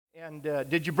And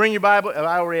did you bring your Bible?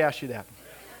 I already asked you that.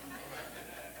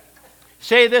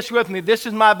 Say this with me. This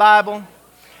is my Bible.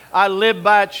 I live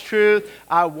by its truth.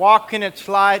 I walk in its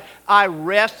light. I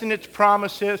rest in its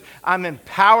promises. I'm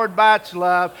empowered by its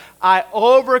love. I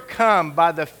overcome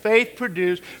by the faith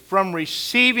produced from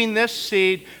receiving this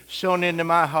seed sown into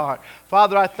my heart.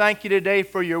 Father, I thank you today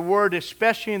for your word,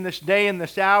 especially in this day and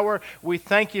this hour. We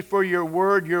thank you for your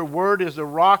word. Your word is the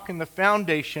rock and the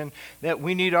foundation that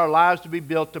we need our lives to be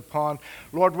built upon.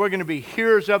 Lord, we're going to be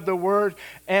hearers of the word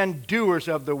and doers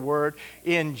of the word.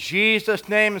 In Jesus'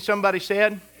 name, and somebody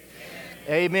said,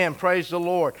 Amen. Praise the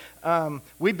Lord.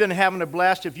 We've been having a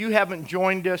blast. If you haven't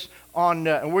joined us on,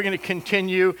 and we're going to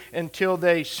continue until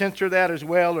they censor that as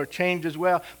well or change as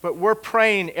well, but we're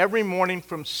praying every morning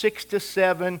from 6 to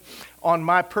 7 on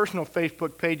my personal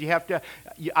Facebook page.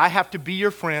 I have to be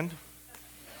your friend.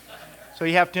 So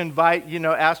you have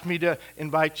to ask me to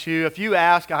invite you. If you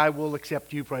ask, I will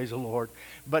accept you, praise the Lord.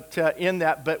 But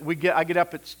I get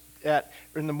up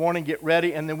in the morning, get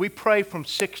ready, and then we pray from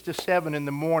 6 to 7 in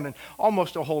the morning,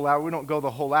 almost a whole hour. We don't go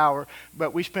the whole hour,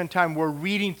 but we spend time, we're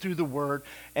reading through the Word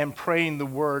and praying the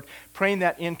Word, praying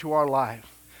that into our lives.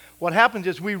 What happens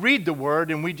is we read the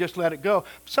Word and we just let it go.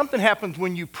 Something happens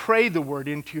when you pray the Word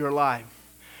into your life.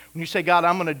 When you say, God,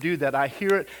 I'm going to do that. I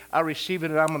hear it, I receive it,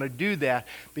 and I'm going to do that.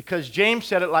 Because James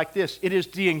said it like this: it is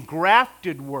the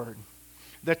engrafted Word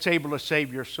that's able to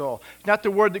save your soul. It's not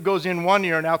the Word that goes in one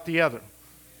ear and out the other.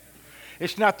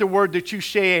 It's not the word that you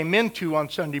say amen to on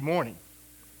Sunday morning.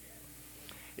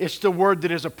 It's the word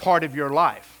that is a part of your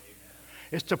life.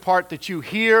 It's the part that you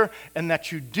hear and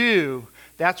that you do.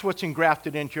 That's what's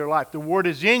engrafted into your life. The word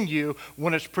is in you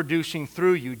when it's producing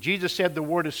through you. Jesus said the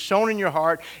word is sown in your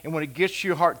heart, and when it gets to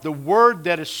your heart, the word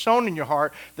that is sown in your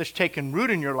heart that's taken root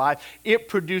in your life, it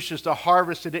produces the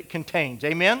harvest that it contains.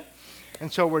 Amen?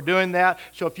 And so we're doing that.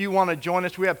 So if you want to join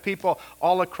us, we have people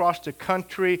all across the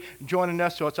country joining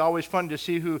us. So it's always fun to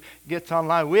see who gets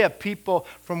online. We have people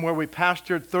from where we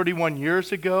pastored 31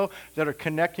 years ago that are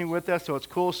connecting with us. So it's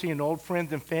cool seeing old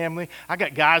friends and family. I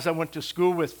got guys I went to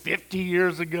school with 50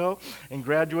 years ago and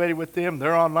graduated with them.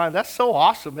 They're online. That's so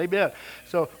awesome. Amen.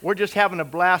 So we're just having a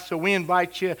blast. So we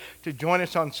invite you to join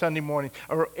us on Sunday morning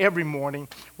or every morning.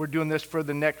 We're doing this for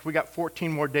we got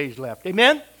 14 more days left.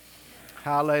 Amen.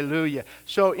 Hallelujah.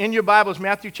 So in your Bibles,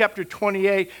 Matthew chapter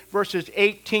 28, verses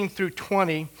 18 through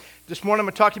 20. This morning I'm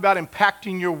going to talk about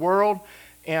impacting your world,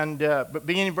 but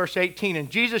beginning in verse 18. And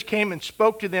Jesus came and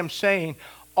spoke to them, saying,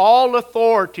 all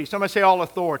authority, somebody say all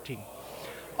authority.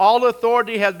 All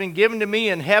authority has been given to me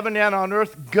in heaven and on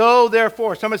earth. Go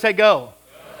therefore. Somebody say go.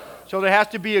 So there has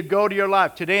to be a go to your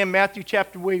life. Today in Matthew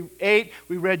chapter 8,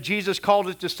 we read Jesus called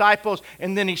his disciples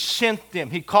and then he sent them.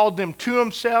 He called them to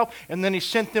himself and then he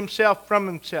sent themselves from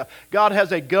himself. God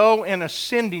has a go and a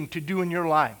sending to do in your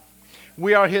life.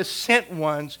 We are his sent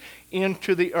ones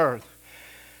into the earth.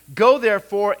 Go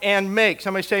therefore and make.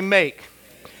 Somebody say make.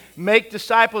 Make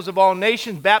disciples of all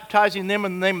nations, baptizing them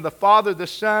in the name of the Father, the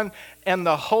Son, and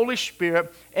the Holy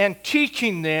Spirit, and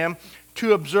teaching them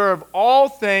to observe all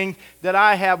things that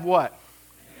I have what?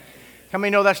 How many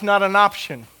know that's not an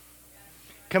option?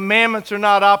 Commandments are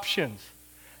not options.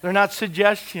 They're not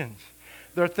suggestions.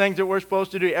 They're things that we're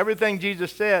supposed to do. Everything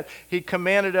Jesus said, he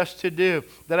commanded us to do.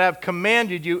 That I have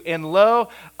commanded you, and lo,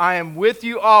 I am with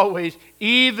you always,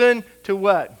 even to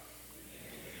what?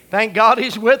 Thank God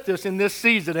he's with us in this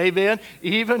season, amen?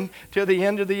 Even to the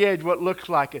end of the age, what looks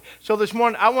like it. So this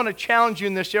morning, I want to challenge you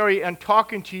in this area and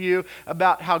talking to you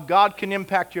about how God can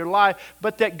impact your life,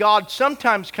 but that God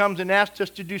sometimes comes and asks us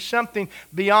to do something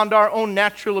beyond our own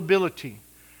natural ability.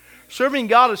 Serving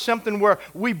God is something where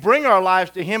we bring our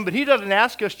lives to him, but he doesn't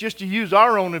ask us just to use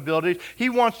our own abilities. He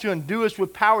wants to endue us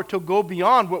with power to go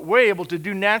beyond what we're able to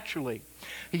do naturally.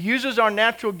 He uses our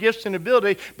natural gifts and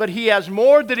ability, but he has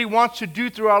more that he wants to do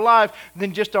through our life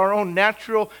than just our own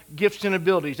natural gifts and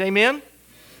abilities. Amen?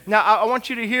 Now, I want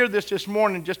you to hear this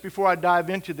morning just before I dive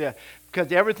into that,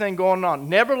 because everything going on.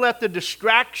 Never let the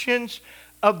distractions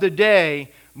of the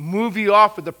day move you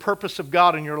off of the purpose of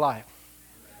God in your life.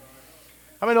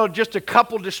 I mean, there's just a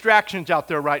couple distractions out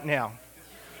there right now.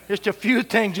 Just a few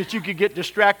things that you could get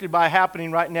distracted by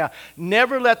happening right now.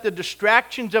 Never let the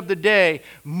distractions of the day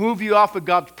move you off of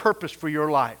God's purpose for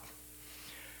your life.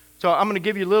 So I'm going to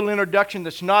give you a little introduction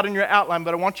that's not in your outline,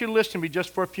 but I want you to listen to me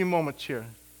just for a few moments here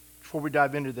before we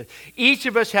dive into this. Each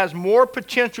of us has more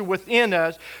potential within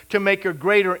us to make a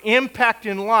greater impact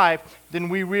in life than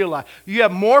we realize. You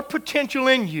have more potential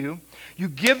in you. You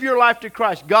give your life to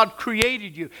Christ. God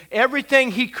created you.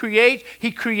 Everything he creates,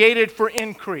 he created for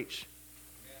increase.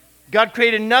 God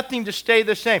created nothing to stay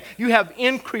the same. You have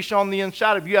increase on the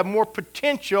inside of you. You have more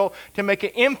potential to make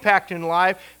an impact in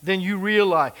life than you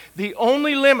realize. The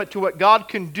only limit to what God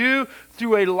can do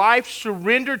through a life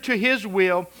surrendered to His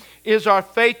will is our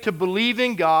faith to believe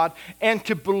in God and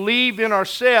to believe in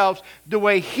ourselves the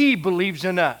way He believes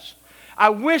in us. I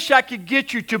wish I could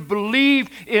get you to believe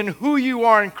in who you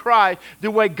are in Christ the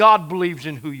way God believes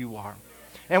in who you are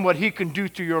and what He can do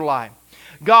through your life.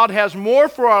 God has more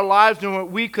for our lives than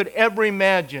what we could ever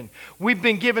imagine. We've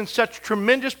been given such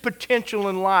tremendous potential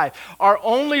in life. Our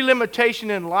only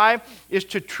limitation in life is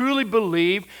to truly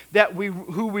believe that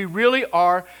who we really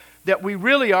are, that we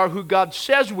really are who God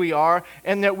says we are,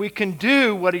 and that we can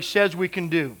do what He says we can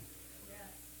do.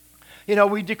 You know,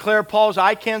 we declare Paul's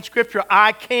I can scripture.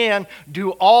 I can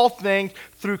do all things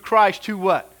through Christ who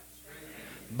what?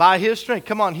 By His strength.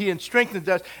 Come on, He strengthens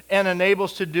us and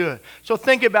enables to do it. So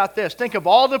think about this. Think of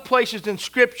all the places in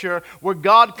Scripture where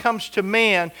God comes to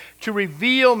man to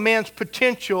reveal man's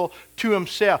potential to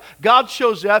Himself. God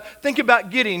shows up. Think about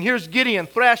Gideon. Here's Gideon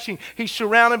thrashing. He's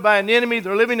surrounded by an enemy.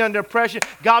 They're living under oppression.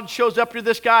 God shows up to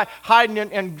this guy hiding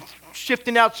and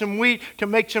shifting out some wheat to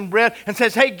make some bread and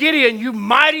says, "Hey, Gideon, you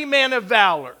mighty man of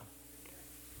valor."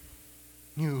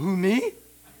 You, who, me?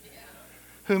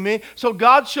 Who, me? So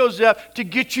God shows up to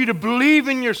get you to believe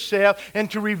in yourself and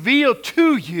to reveal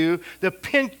to you the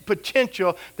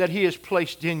potential that He has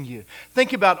placed in you.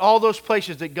 Think about all those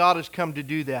places that God has come to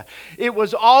do that. It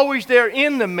was always there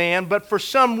in the man, but for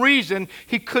some reason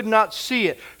he could not see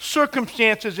it.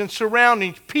 Circumstances and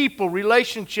surroundings, people,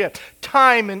 relationship,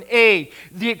 time and aid.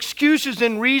 The excuses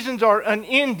and reasons are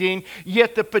unending,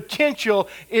 yet the potential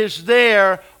is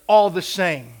there all the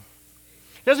same.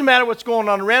 It doesn't matter what's going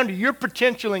on around you. Your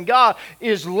potential in God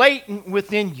is latent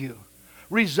within you,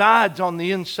 resides on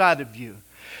the inside of you.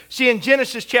 See, in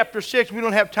Genesis chapter 6, we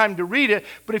don't have time to read it,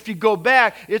 but if you go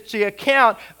back, it's the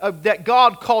account of that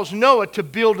God calls Noah to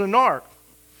build an ark.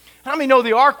 How many know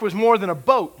the ark was more than a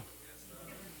boat?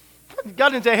 God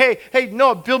didn't say, hey,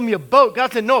 Noah, build me a boat.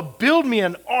 God said, Noah, build me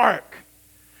an ark.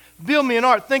 Build me an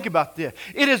ark. Think about this.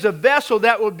 It is a vessel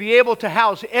that will be able to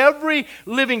house every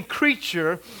living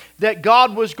creature that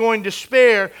God was going to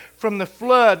spare from the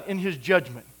flood in His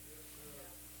judgment.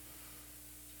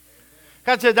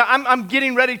 God said, I'm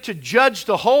getting ready to judge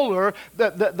the whole earth.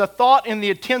 The thought and the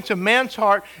intents of man's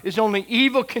heart is only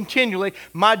evil continually.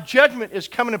 My judgment is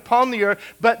coming upon the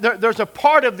earth, but there's a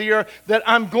part of the earth that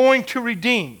I'm going to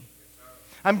redeem.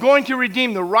 I'm going to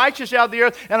redeem the righteous out of the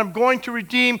earth, and I'm going to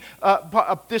redeem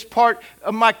this part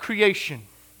of my creation.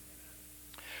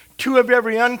 2 of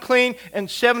every unclean and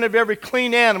 7 of every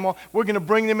clean animal, we're going to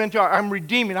bring them into I'm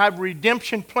redeeming. I have a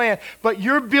redemption plan. But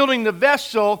you're building the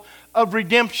vessel of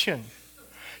redemption.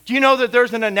 Do you know that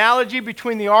there's an analogy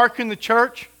between the ark and the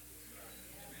church?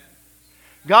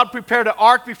 God prepared an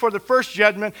ark before the first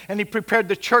judgment, and He prepared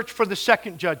the church for the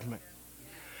second judgment.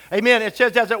 Amen. It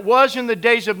says, as it was in the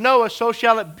days of Noah, so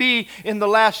shall it be in the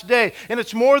last day. And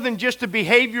it's more than just the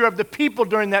behavior of the people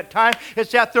during that time.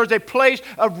 It's that there's a place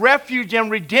of refuge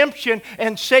and redemption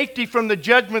and safety from the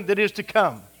judgment that is to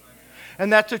come.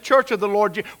 And that's the church of the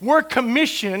Lord. We're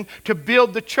commissioned to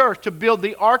build the church, to build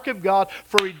the ark of God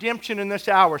for redemption in this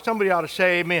hour. Somebody ought to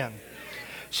say amen.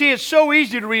 See, it's so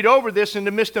easy to read over this and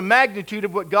to miss the magnitude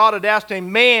of what God had asked a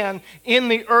man in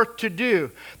the earth to do.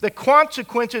 The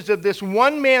consequences of this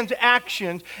one man's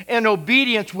actions and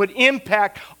obedience would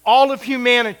impact all of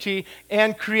humanity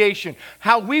and creation.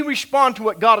 How we respond to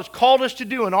what God has called us to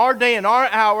do in our day and our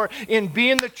hour in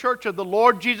being the church of the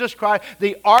Lord Jesus Christ,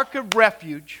 the ark of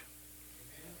refuge,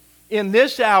 in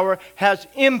this hour has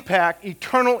impact,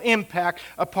 eternal impact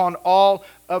upon all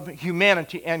of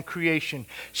humanity and creation.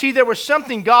 See, there was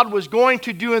something God was going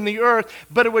to do in the earth,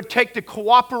 but it would take the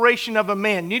cooperation of a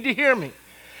man. You need to hear me.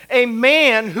 A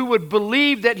man who would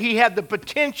believe that he had the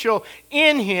potential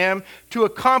in him to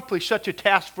accomplish such a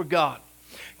task for God.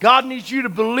 God needs you to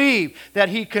believe that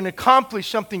He can accomplish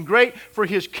something great for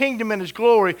His kingdom and His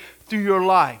glory through your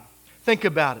life. Think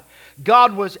about it.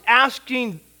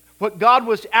 What God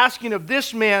was asking of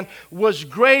this man was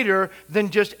greater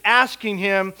than just asking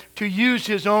him to use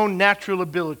his own natural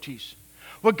abilities.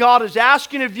 What God is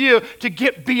asking of you to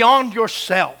get beyond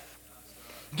yourself.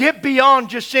 Get beyond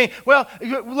just saying, well,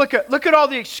 look at all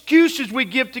the excuses we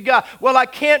give to God. Well, I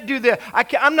can't do that.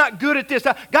 I'm not good at this.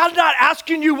 God's not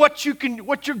asking you what you're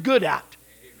good at.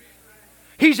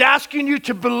 He's asking you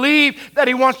to believe that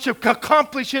He wants to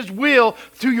accomplish His will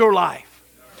through your life.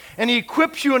 And He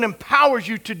equips you and empowers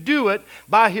you to do it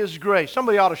by His grace.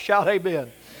 Somebody ought to shout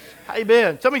amen.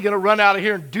 Amen. Somebody's going to run out of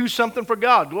here and do something for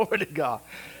God. Glory to God.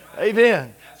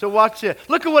 Amen. So watch this.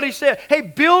 Look at what he said. Hey,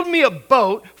 build me a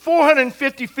boat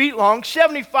 450 feet long,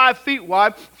 75 feet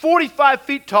wide, 45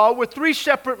 feet tall, with 3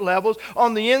 separate levels.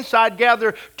 On the inside,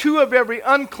 gather 2 of every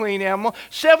unclean animal,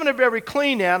 7 of every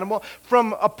clean animal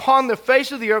from upon the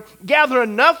face of the earth. Gather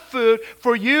enough food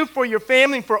for you, for your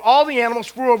family, and for all the animals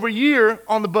for over a year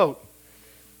on the boat.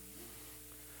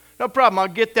 No problem. I'll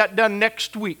get that done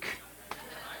next week.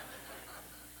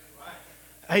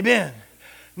 Amen.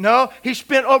 No, he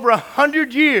spent over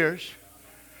 100 years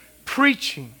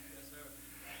preaching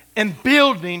and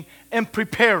building and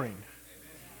preparing.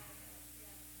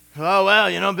 Oh, well,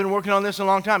 I've been working on this a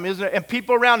long time, isn't it? And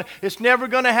people around, it's never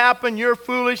going to happen. You're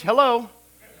foolish. Hello.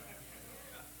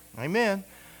 Amen.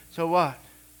 So what?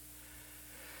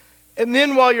 And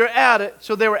then while you're at it,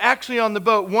 so they were actually on the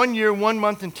boat 1 year, 1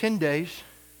 month, and 10 days.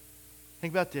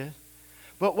 Think about this.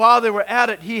 But while they were at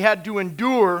it, he had to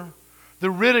endure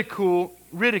the ridicule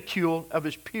of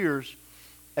his peers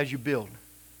as you build.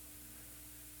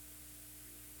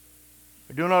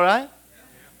 We're doing all right?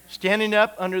 Standing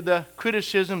up under the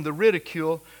criticism, the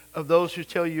ridicule of those who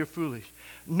tell you you're foolish.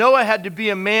 Noah had to be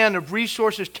a man of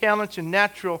resources, talents, and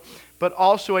natural, but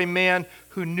also a man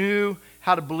who knew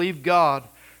how to believe God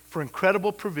for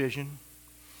incredible provision,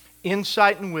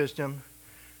 insight, and wisdom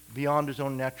beyond his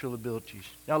own natural abilities.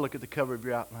 Now look at the cover of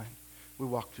your outline. We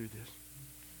walk through this.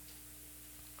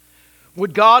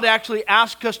 Would God actually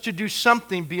ask us to do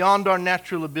something beyond our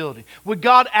natural ability? Would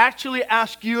God actually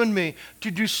ask you and me to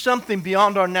do something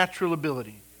beyond our natural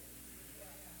ability?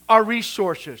 Our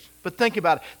resources. But think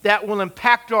about it. That will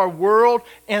impact our world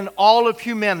and all of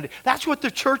humanity. That's what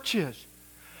the church is.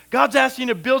 God's asking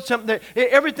you to build something that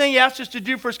everything He asks us to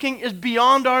do for His King is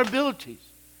beyond our abilities.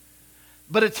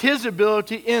 But it's His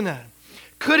ability in us.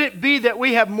 Could it be that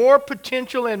we have more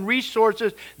potential and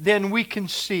resources than we can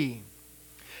see?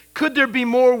 Could there be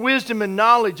more wisdom and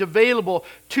knowledge available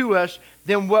to us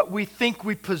than what we think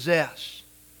we possess?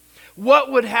 What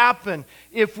would happen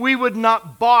if we would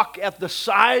not balk at the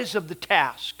size of the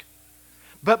task,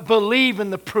 but believe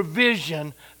in the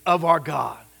provision of our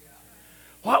God?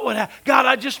 What would happen? God,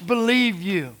 I just believe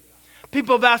you.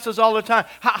 People have asked us all the time,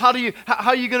 how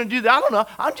are you going to do that? I don't know.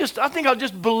 I think I'll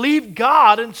just believe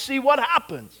God and see what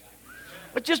happens.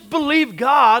 But just believe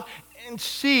God and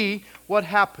see what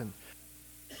happens.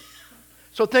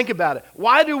 So think about it.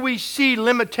 Why do we see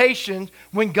limitations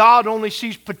when God only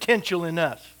sees potential in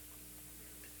us?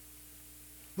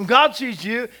 When God sees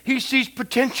you, He sees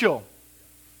potential.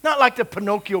 Not like the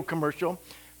Pinocchio commercial.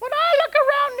 When I look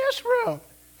around this room.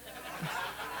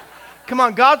 Come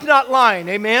on, God's not lying,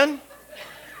 amen?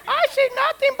 I see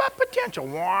nothing but potential.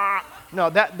 No,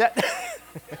 that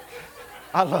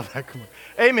I love that commercial.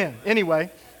 Amen. Anyway.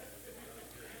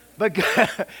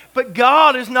 But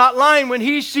God is not lying. When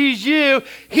He sees you,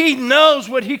 He knows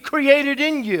what He created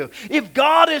in you. If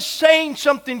God is saying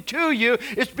something to you,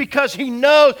 it's because He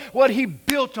knows what He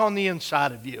built on the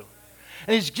inside of you.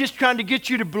 And He's just trying to get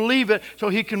you to believe it so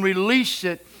He can release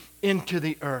it into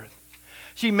the earth.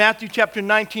 See, Matthew chapter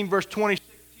 19, verse 26,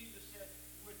 Jesus said,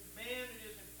 with man it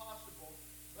is impossible,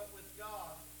 but with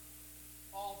God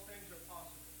all things are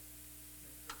possible.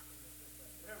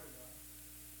 There we go.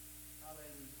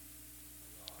 Hallelujah.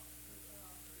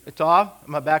 It's off?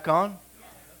 Am I back on?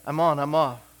 I'm on, I'm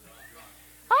off.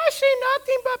 I see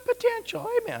nothing but potential.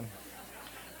 Amen.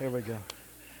 Here we go.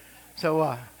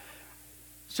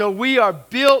 So we are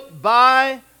built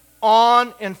by,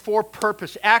 on, and for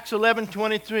purpose. Acts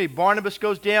 11:23. Barnabas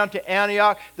goes down to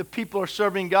Antioch. The people are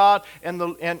serving God,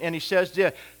 and he says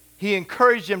this. He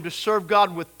encouraged them to serve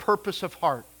God with purpose of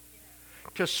heart.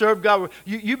 To serve God.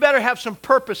 You better have some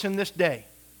purpose in this day.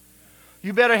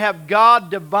 You better have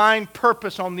God divine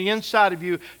purpose on the inside of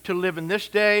you to live in this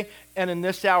day and in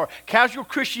this hour. Casual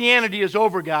Christianity is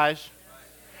over, guys.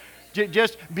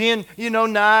 Just being,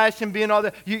 nice and being all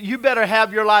that. You better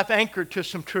have your life anchored to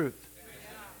some truth.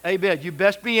 Amen. You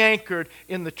best be anchored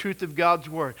in the truth of God's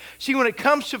Word. See, when it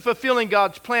comes to fulfilling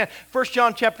God's plan, 1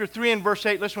 John chapter 3 and verse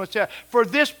 8, listen to what it says. For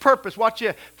this purpose, watch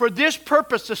it. For this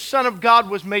purpose the Son of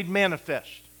God was made manifest.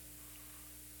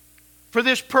 For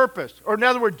this purpose. Or in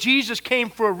other words, Jesus came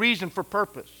for a reason, for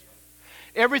purpose.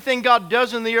 Everything God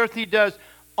does in the earth, He does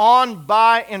on,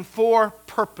 by, and for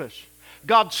purpose.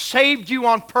 God saved you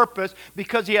on purpose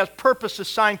because He has purpose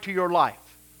assigned to your life.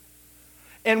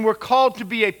 And we're called to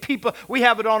be a people. We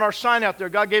have it on our sign out there.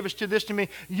 God gave this to me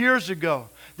years ago.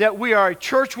 That we are a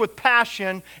church with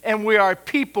passion and we are a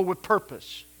people with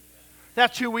purpose.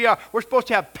 That's who we are. We're supposed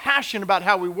to have passion about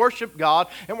how we worship God,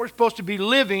 and we're supposed to be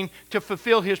living to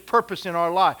fulfill His purpose in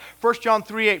our life. 1 John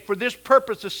 3:8, for this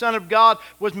purpose the Son of God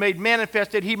was made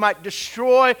manifest that He might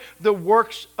destroy the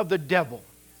works of the devil.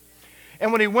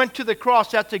 And when he went to the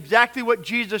cross, that's exactly what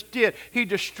Jesus did. He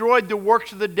destroyed the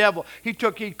works of the devil. He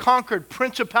conquered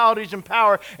principalities and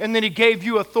power, and then he gave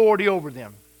you authority over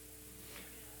them.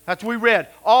 That's what we read.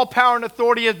 All power and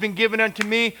authority has been given unto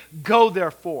me. Go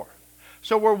therefore.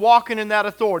 So we're walking in that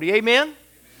authority. Amen?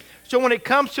 So when it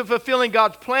comes to fulfilling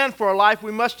God's plan for our life,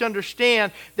 we must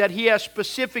understand that He has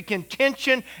specific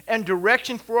intention and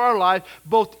direction for our life,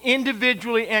 both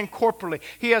individually and corporately.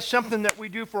 He has something that we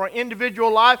do for our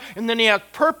individual life, and then He has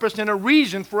purpose and a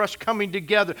reason for us coming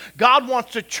together. God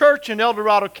wants the church in El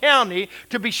Dorado County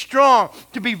to be strong,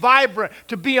 to be vibrant,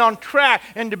 to be on track,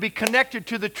 and to be connected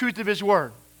to the truth of His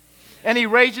Word. And He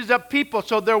raises up people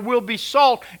so there will be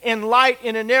salt and light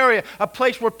in an area, a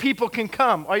place where people can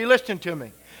come. Are you listening to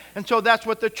me? And so that's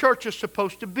what the church is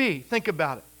supposed to be. Think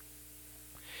about it.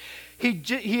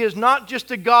 He is not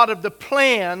just a God of the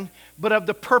plan, but of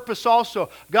the purpose also.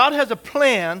 God has a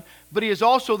plan, but He is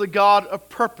also the God of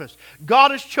purpose.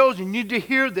 God has chosen, you need to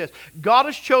hear this, God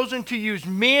has chosen to use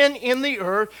men in the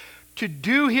earth to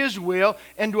do His will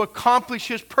and to accomplish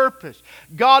His purpose.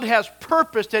 God has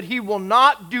purpose that He will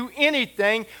not do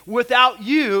anything without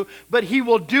you, but He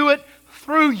will do it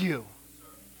through you.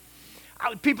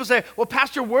 People say, well,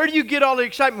 Pastor, where do you get all the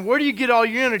excitement? Where do you get all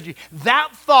your energy? That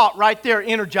thought right there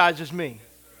energizes me.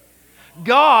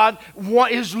 God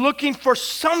is looking for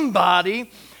somebody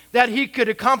that He could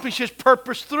accomplish His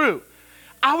purpose through.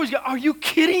 Are you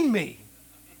kidding me?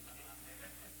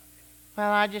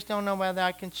 Well, I just don't know whether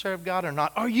I can serve God or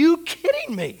not. Are you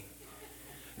kidding me?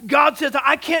 God says,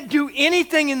 I can't do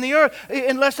anything in the earth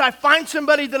unless I find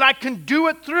somebody that I can do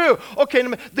it through. Okay,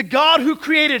 the God who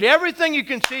created everything you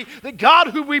can see, the God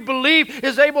who we believe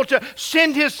is able to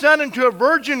send His Son into a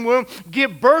virgin womb,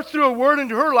 give birth through a word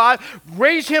into her life,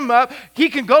 raise Him up. He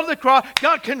can go to the cross.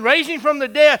 God can raise Him from the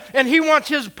dead, and He wants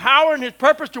His power and His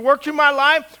purpose to work through my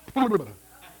life. I believe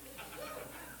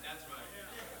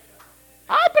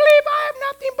I have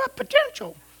nothing but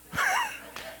potential.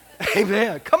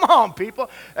 Amen. Come on, people.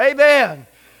 Amen.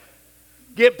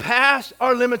 Get past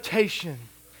our limitation.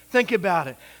 Think about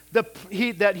it.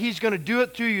 That He's going to do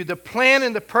it through you. The plan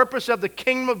and the purpose of the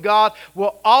kingdom of God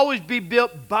will always be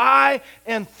built by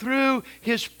and through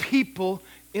His people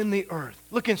in the earth.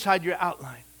 Look inside your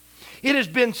outline. It has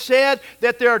been said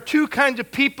that there are two kinds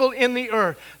of people in the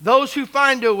earth. Those who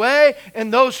find a way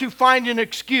and those who find an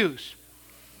excuse.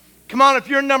 Come on, if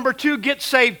you're number two, get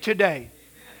saved today.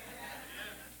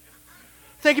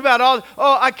 Think about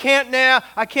I can't now,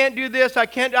 I can't do this, I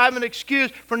have an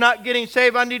excuse for not getting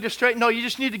saved, I need to straighten. No, you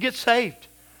just need to get saved.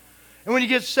 And when you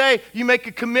get saved, you make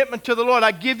a commitment to the Lord.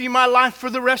 I give you my life for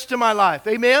the rest of my life.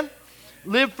 Amen?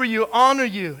 Live for you, honor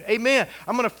you. Amen.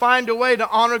 I'm going to find a way to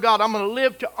honor God. I'm going to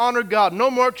live to honor God.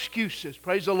 No more excuses.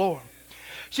 Praise the Lord.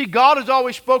 See, God has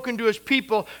always spoken to His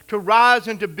people to rise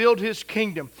and to build His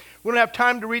kingdom. We don't have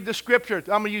time to read the scripture.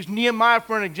 I'm going to use Nehemiah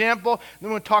for an example,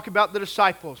 then we're going to talk about the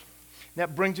disciples.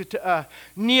 That brings it to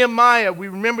Nehemiah. We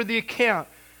remember the account.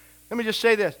 Let me just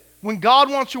say this. When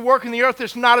God wants to work in the earth,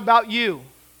 it's not about you.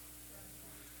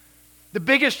 The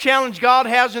biggest challenge God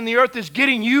has in the earth is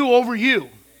getting you over you.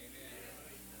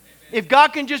 If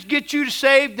God can just get you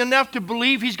saved enough to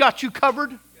believe He's got you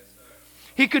covered,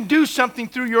 He can do something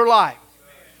through your life.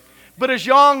 But as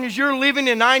long as you're living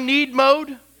in I need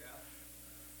mode,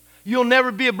 you'll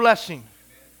never be a blessing.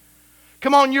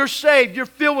 Come on, you're saved. You're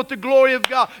filled with the glory of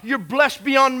God. You're blessed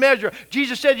beyond measure.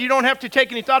 Jesus said you don't have to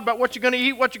take any thought about what you're going to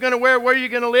eat, what you're going to wear, where you're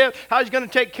going to live, how He's going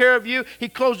to take care of you. He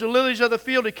clothes the lilies of the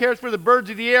field. He cares for the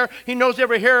birds of the air. He knows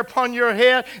every hair upon your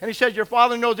head. And He says your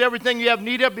Father knows everything you have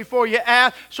need of before you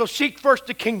ask. So seek first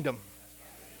the kingdom.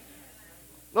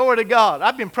 Glory to God.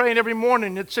 I've been praying every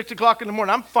morning at 6 o'clock in the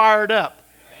morning. I'm fired up.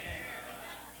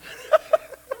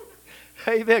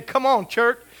 Amen. Come on,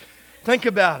 church. Think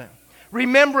about it.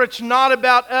 Remember, it's not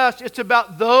about us. It's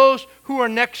about those who are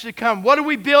next to come. What are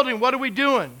we building? What are we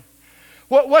doing?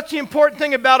 What's the important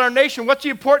thing about our nation? What's the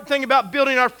important thing about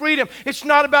building our freedom? It's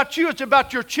not about you. It's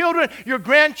about your children, your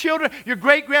grandchildren, your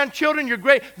great-grandchildren,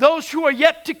 those who are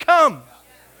yet to come.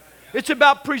 It's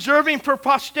about preserving for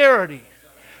posterity,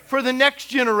 for the next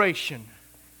generation.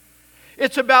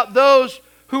 It's about those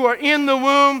who are in the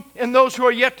womb and those who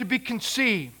are yet to be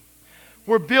conceived.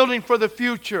 We're building for the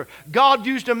future. God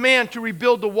used a man to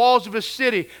rebuild the walls of a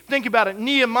city. Think about it.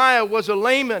 Nehemiah was a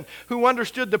layman who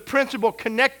understood the principle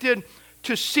connected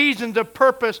to seasons of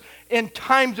purpose and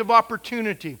times of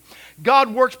opportunity.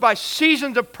 God works by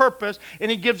seasons of purpose,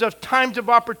 and He gives us times of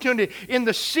opportunity. In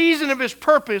the season of His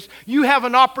purpose, you have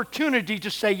an opportunity to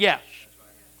say yes.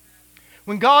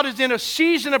 When God is in a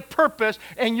season of purpose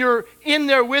and you're in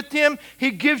there with Him,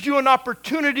 He gives you an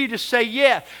opportunity to say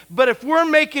yes. But if we're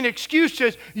making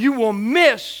excuses, you will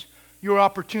miss your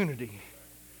opportunity.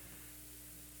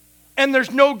 And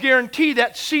there's no guarantee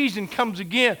that season comes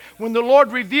again. When the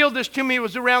Lord revealed this to me, it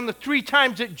was around the 3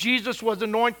 times that Jesus was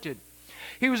anointed.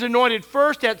 He was anointed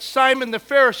first at Simon the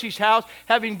Pharisee's house,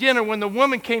 having dinner, when the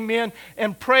woman came in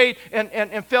and prayed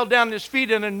and fell down at his feet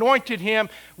and anointed him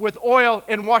with oil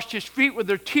and washed his feet with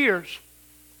her tears.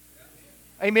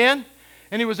 Amen?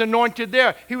 And he was anointed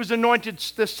there. He was anointed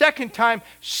the second time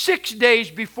 6 days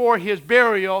before his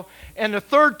burial, and the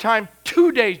third time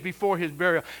 2 days before his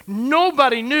burial.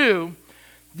 Nobody knew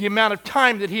the amount of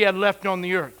time that he had left on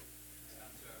the earth.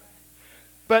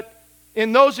 But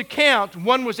in those accounts,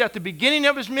 one was at the beginning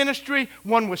of his ministry,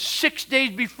 one was 6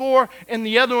 days before, and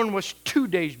the other one was 2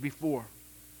 days before.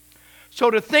 So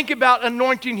to think about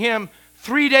anointing him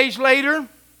 3 days later,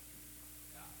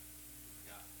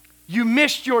 you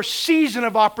missed your season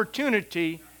of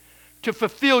opportunity to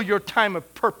fulfill your time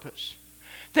of purpose.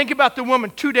 Think about the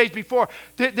woman 2 days before.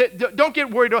 Don't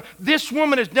get worried. This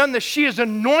woman has done this. She has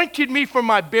anointed me for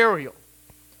my burial.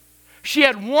 She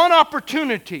had one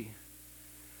opportunity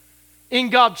in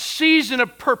God's season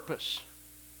of purpose,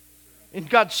 in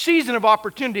God's season of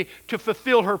opportunity to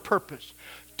fulfill her purpose,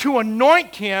 to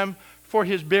anoint him for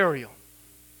his burial.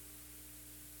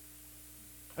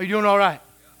 Are you doing all right?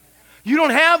 You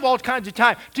don't have all kinds of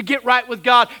time to get right with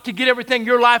God, to get everything,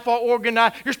 your life all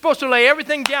organized. You're supposed to lay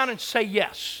everything down and say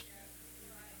yes.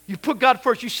 You put God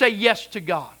first. You say yes to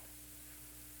God.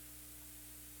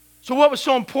 So what was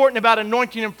so important about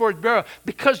anointing him for his burial?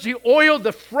 Because the oil,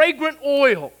 the fragrant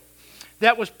oil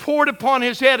that was poured upon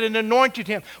his head and anointed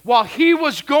him while he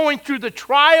was going through the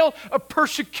trial of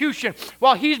persecution,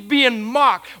 while he's being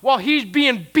mocked, while he's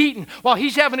being beaten, while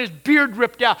he's having his beard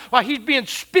ripped out, while he's being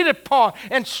spit upon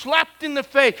and slapped in the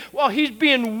face, while he's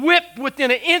being whipped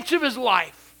within an inch of his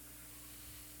life,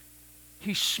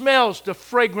 he smells the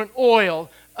fragrant oil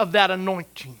of that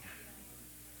anointing.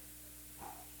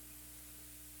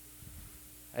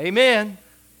 Amen.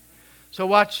 So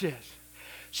watch this.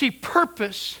 See,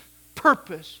 purpose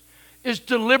is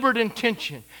deliberate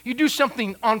intention. You do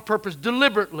something on purpose,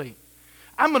 deliberately.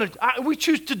 We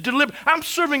choose to deliver. I'm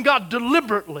serving God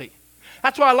deliberately.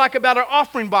 That's what I like about our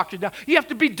offering boxes now. You have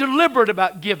to be deliberate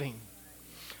about giving.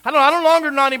 I don't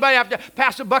longer know anybody have to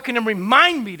pass a bucket and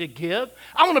remind me to give.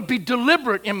 I want to be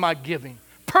deliberate in my giving,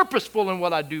 purposeful in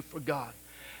what I do for God.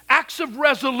 Acts of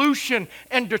resolution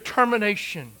and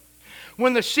determination.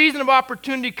 When the season of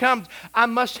opportunity comes, I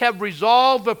must have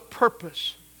resolve of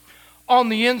purpose on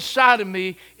the inside of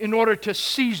me in order to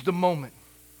seize the moment.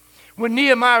 When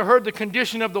Nehemiah heard the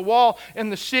condition of the wall and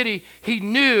the city, he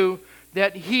knew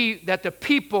that the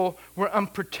people were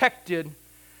unprotected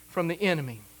from the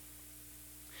enemy.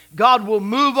 God will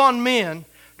move on men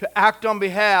to act on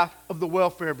behalf of the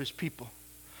welfare of his people.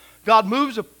 God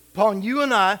moves upon you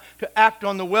and I to act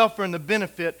on the welfare and the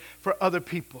benefit for other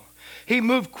people. He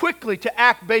moved quickly to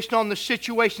act based on the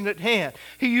situation at hand.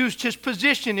 He used his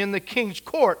position in the king's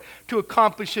court to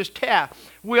accomplish his task.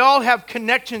 We all have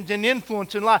connections and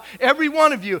influence in life. Every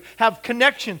one of you have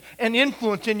connection and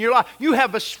influence in your life. You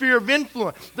have a sphere of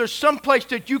influence. There's some place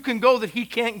that you can go that he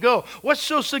can't go. What's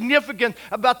so significant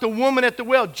about the woman at the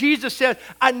well? Jesus said,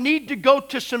 I need to go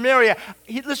to Samaria.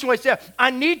 Listen to what he said. I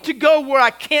need to go where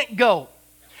I can't go.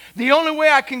 The only way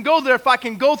I can go there if I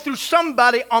can go through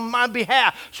somebody on my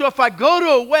behalf. So if I go to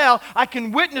a well, I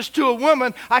can witness to a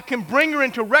woman, I can bring her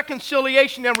into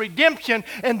reconciliation and redemption,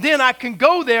 and then I can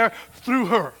go there through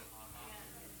her.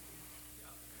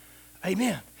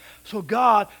 Amen. So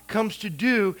God comes to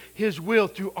do his will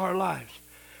through our lives.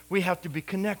 We have to be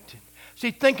connected.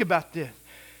 See, think about this.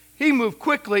 He moved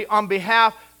quickly on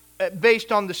behalf,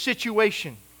 based on the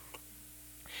situation.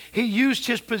 He used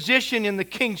his position in the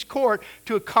king's court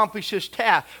to accomplish his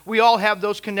task. We all have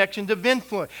those connections of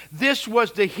influence. This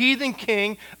was the heathen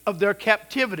king of their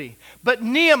captivity. But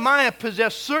Nehemiah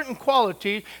possessed certain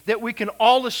qualities that we can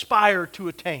all aspire to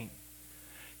attain.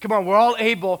 Come on, we're all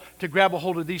able to grab a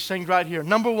hold of these things right here.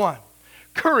 Number one,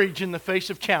 courage in the face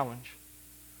of challenge.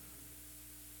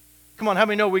 Come on, how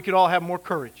many know we could all have more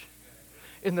courage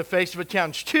in the face of a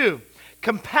challenge? 2,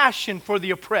 compassion for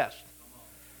the oppressed.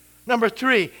 Number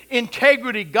 3,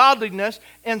 integrity, godliness,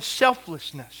 and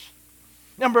selflessness.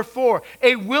 Number 4,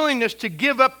 a willingness to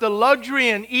give up the luxury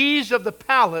and ease of the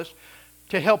palace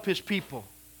to help his people.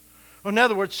 Or in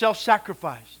other words,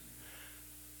 self-sacrifice.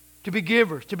 To be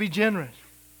givers, to be generous.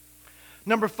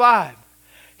 Number 5,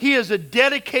 he is a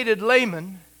dedicated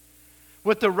layman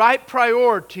with the right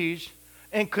priorities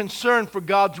and concern for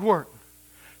God's work.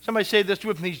 Somebody say this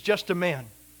with me. He's just a man.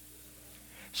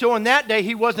 So in that day,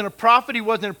 he wasn't a prophet, he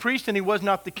wasn't a priest, and he was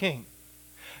not the king.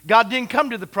 God didn't come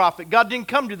to the prophet. God didn't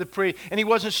come to the priest, and he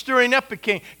wasn't stirring up a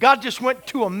king. God just went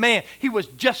to a man. He was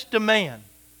just a man.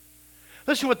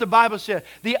 Listen to what the Bible says.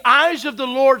 The eyes of the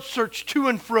Lord search to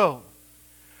and fro,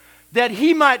 that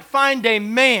he might find a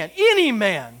man, any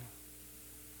man,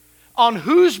 on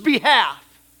whose behalf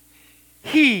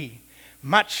he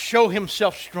might show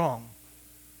himself strong.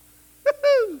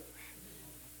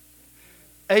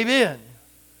 Amen.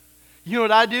 You know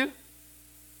what I do?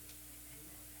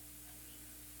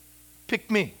 Pick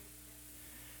me.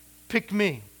 Pick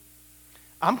me.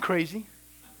 I'm crazy.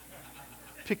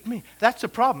 Pick me. That's the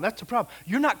problem. That's the problem.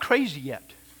 You're not crazy yet.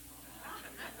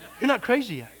 You're not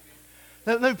crazy yet.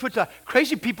 Let me put that.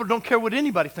 Crazy people don't care what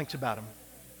anybody thinks about them.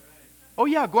 Oh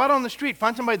yeah, go out on the street.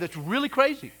 Find somebody that's really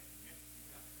crazy.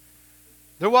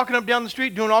 They're walking up down the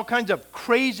street doing all kinds of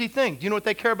crazy things. Do you know what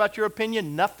they care about your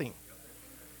opinion? Nothing.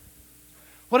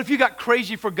 What if you got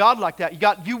crazy for God like that?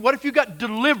 What if you got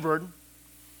delivered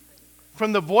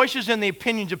from the voices and the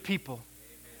opinions of people?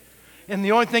 And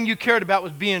the only thing you cared about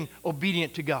was being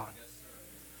obedient to God.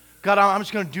 God, I'm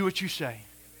just going to do what you say.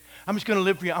 I'm just going to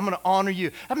live for you. I'm going to honor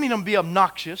you. I mean, I'm going to be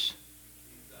obnoxious.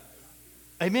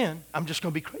 Amen. I'm just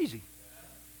going to be crazy.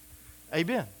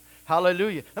 Amen.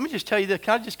 Hallelujah. Let me just tell you this.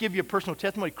 Can I just give you a personal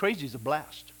testimony? Crazy is a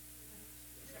blast.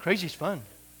 Crazy is fun.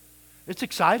 It's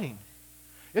exciting.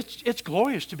 It's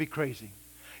glorious to be crazy.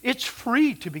 It's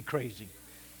free to be crazy.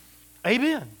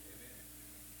 Amen.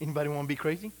 Anybody want to be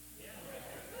crazy?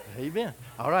 Amen.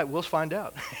 All right, we'll find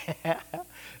out.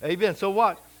 Amen. So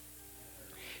what?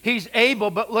 He's able,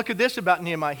 but look at this about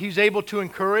Nehemiah. He's able to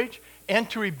encourage and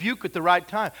to rebuke at the right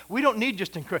time. We don't need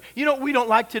just encourage. You know what we don't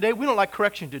like today? We don't like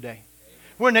correction today.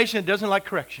 We're a nation that doesn't like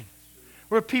correction.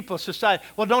 We're a people, a society.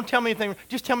 Well, don't tell me anything.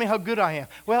 Just tell me how good I am.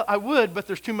 Well, I would, but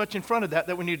there's too much in front of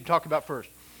that we need to talk about first.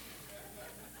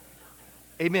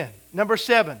 Amen. Number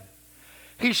 7.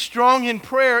 He's strong in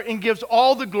prayer and gives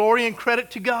all the glory and credit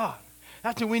to God.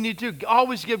 That's what we need to do.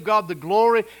 Always give God the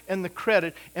glory and the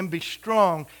credit and be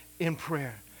strong in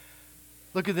prayer.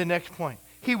 Look at the next point.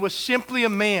 He was simply a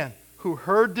man who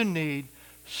heard the need,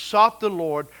 sought the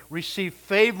Lord, received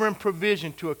favor and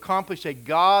provision to accomplish a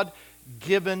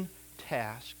God-given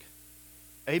task.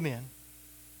 Amen.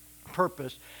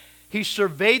 Purpose. He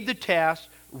surveyed the task,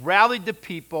 rallied the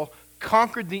people,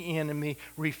 conquered the enemy,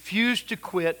 refused to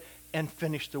quit, and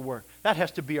finished the work. That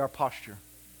has to be our posture.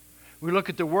 We look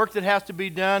at the work that has to be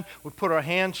done, we put our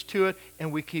hands to it,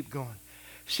 and we keep going.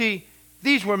 See,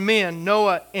 these were men,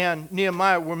 Noah and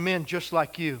Nehemiah were men just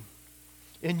like you.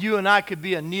 And you and I could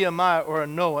be a Nehemiah or a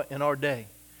Noah in our day.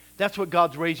 That's what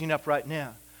God's raising up right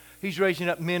now. He's raising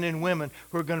up men and women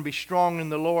who are going to be strong in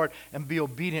the Lord and be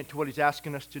obedient to what He's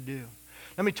asking us to do.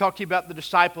 Let me talk to you about the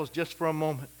disciples just for a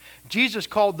moment. Jesus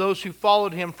called those who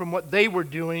followed Him from what they were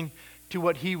doing to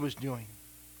what He was doing.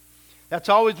 That's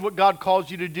always what God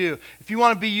calls you to do. If you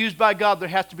want to be used by God, there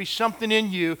has to be something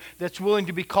in you that's willing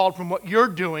to be called from what you're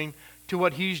doing to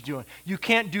what He's doing. You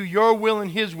can't do your will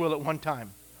and His will at one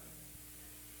time.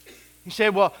 You say,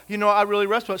 well, you know, I really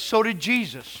wrestle with it. So did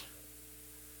Jesus.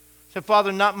 He said,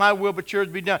 Father, not my will, but yours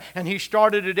be done. And He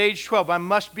started at age 12. I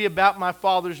must be about my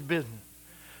Father's business.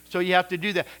 So you have to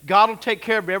do that. God will take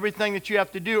care of everything that you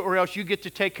have to do, or else you get to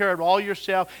take care of it all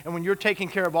yourself. And when you're taking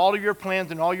care of all of your plans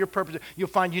and all your purposes, you'll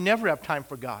find you never have time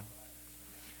for God.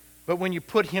 But when you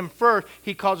put Him first,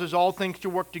 He causes all things to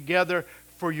work together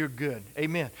for your good.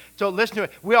 Amen. So listen to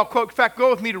it. We all quote. In fact,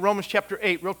 go with me to Romans chapter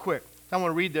 8 real quick. I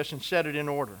want to read this and set it in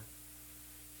order.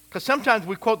 Because sometimes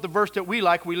we quote the verse that we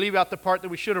like, we leave out the part that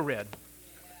we should have read.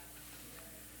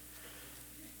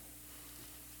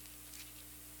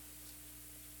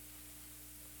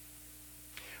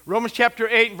 Romans chapter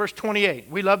 8 and verse 28.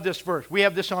 We love this verse. We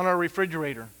have this on our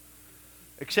refrigerator,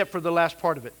 except for the last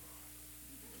part of it.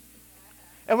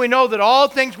 And we know that all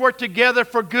things work together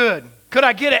for good. Could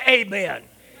I get an amen? Amen.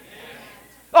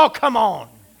 Oh, come on.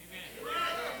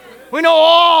 Amen. We know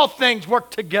all things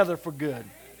work together for good. Amen.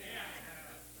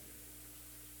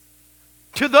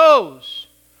 To those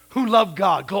who love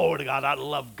God. Glory to God. I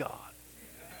love God.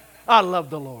 I love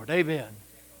the Lord. Amen.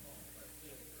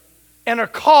 And are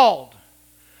called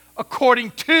according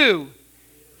to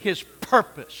His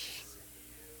purpose.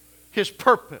 His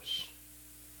purpose.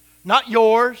 Not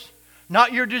yours,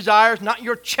 not your desires, not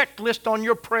your checklist on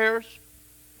your prayers.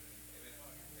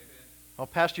 Oh,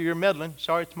 Pastor, you're meddling.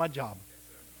 Sorry, it's my job.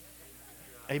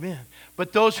 Amen.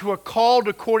 But those who are called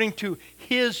according to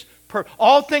His purpose.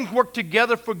 All things work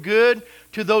together for good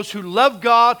to those who love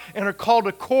God and are called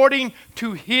according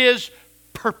to His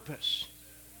purpose.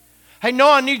 Hey,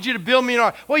 Noah, I need you to build me an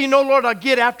ark. Well, you know, Lord, I'll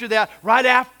get after that right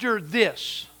after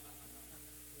this.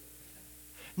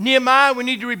 Nehemiah, we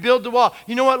need to rebuild the wall.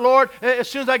 You know what, Lord? As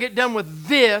soon as I get done with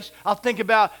this, I'll think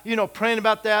about, praying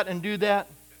about that and do that.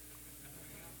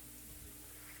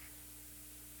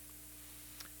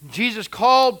 Jesus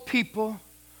called people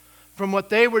from what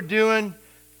they were doing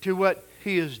to what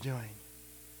He is doing.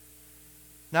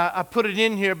 Now, I put it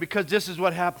in here because this is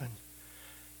what happened.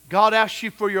 God asks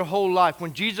you for your whole life.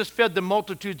 When Jesus fed the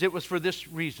multitudes, it was for this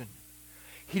reason.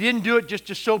 He didn't do it just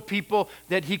to show people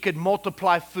that He could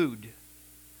multiply food.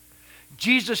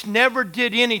 Jesus never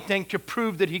did anything to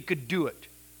prove that He could do it.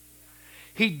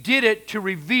 He did it to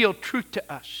reveal truth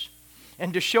to us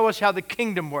and to show us how the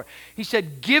kingdom works. He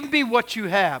said, give me what you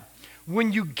have.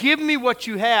 When you give me what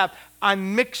you have, I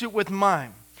mix it with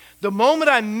mine. The moment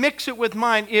I mix it with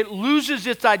mine, it loses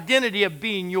its identity of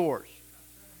being yours.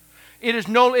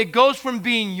 It goes from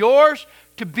being yours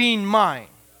to being mine.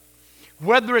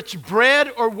 Whether it's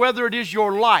bread or whether it is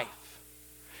your life.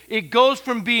 It goes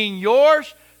from being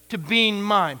yours to being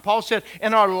mine. Paul said,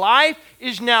 and our life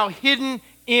is now hidden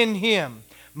in Him.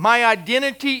 My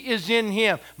identity is in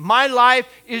Him. My life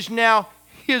is now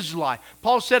His life.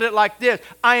 Paul said it like this,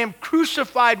 I am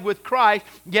crucified with Christ,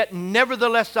 yet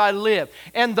nevertheless I live.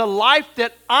 And the life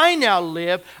that I now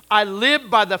live, I live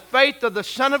by the faith of the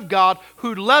Son of God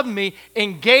who loved me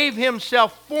and gave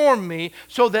Himself for me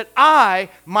so that I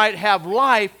might have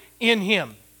life in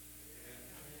Him.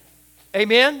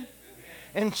 Amen?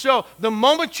 And so, the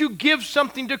moment you give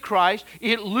something to Christ,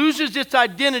 it loses its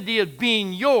identity of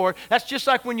being yours. That's just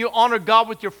like when you honor God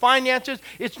with your finances.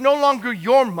 It's no longer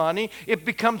your money. It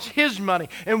becomes His money.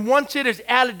 And once it is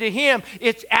added to Him,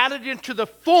 it's added into the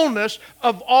fullness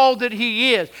of all that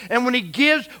He is. And when He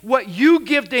gives what you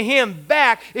give to Him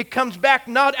back, it comes back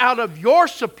not out of your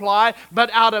supply, but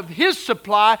out of His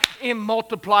supply in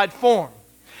multiplied form.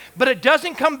 But it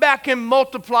doesn't come back in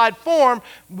multiplied form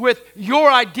with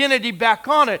your identity back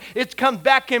on it. It comes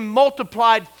back in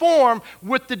multiplied form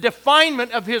with the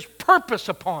definement of His purpose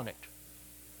upon it.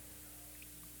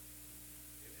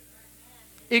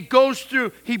 It goes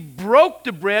through, He broke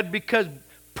the bread because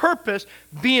purpose,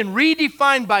 being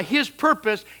redefined by His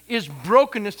purpose, is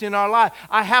brokenness in our life.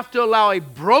 I have to allow a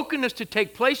brokenness to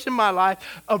take place in my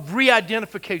life of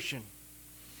re-identification.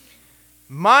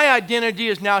 My identity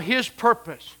is now His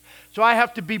purpose. So I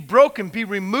have to be broken, be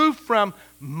removed from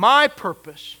my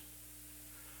purpose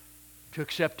to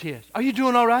accept His. Are you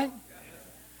doing all right?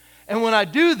 And when I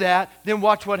do that, then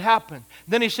watch what happens.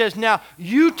 Then He says, now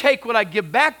you take what I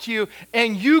give back to you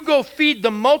and you go feed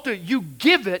the multitude. You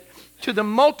give it to the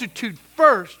multitude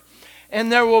first,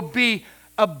 and there will be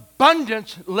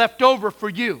abundance left over for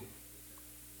you.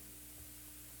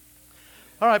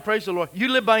 All right, praise the Lord. You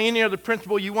live by any other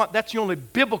principle you want. That's the only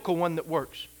biblical one that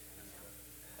works.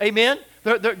 Amen?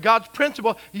 They're God's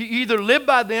principle. You either live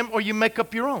by them or you make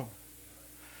up your own.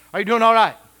 Are you doing all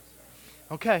right?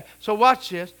 Okay, so watch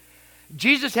this.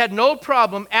 Jesus had no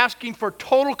problem asking for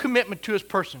total commitment to His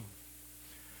person.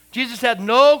 Jesus had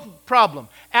no problem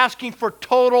asking for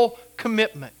total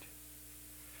commitment.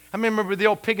 I remember the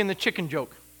old pig and the chicken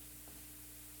joke.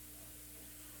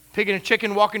 Pig and a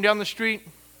chicken walking down the street.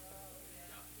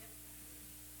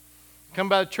 Come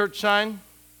by the church sign.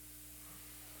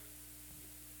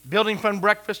 Building fund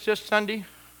breakfast this Sunday.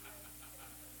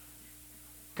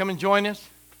 Come and join us.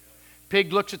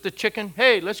 Pig looks at the chicken.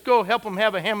 Hey, let's go help them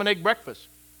have a ham and egg breakfast.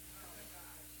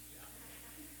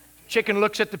 Chicken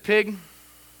looks at the pig.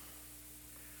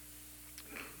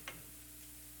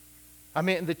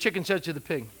 The chicken says to the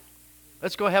pig,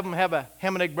 let's go have them have a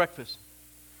ham and egg breakfast.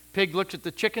 Pig looks at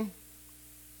the chicken.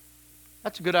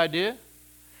 That's a good idea.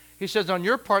 He says, on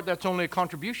your part, that's only a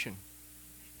contribution.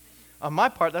 On my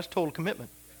part, that's total commitment.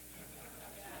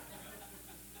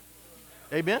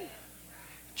 Amen?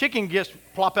 Chicken just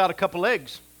plop out a couple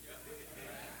eggs.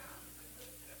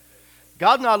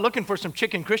 God's not looking for some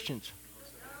chicken Christians.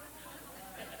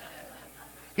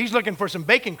 He's looking for some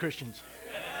bacon Christians.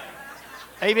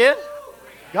 Amen?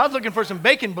 God's looking for some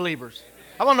bacon believers.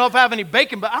 I don't know if I have any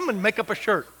bacon, but I'm going to make up a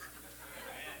shirt.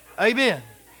 Amen.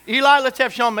 Eli, let's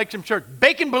have Sean make some shirts.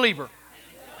 Bacon believer.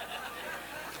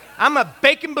 I'm a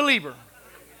bacon believer.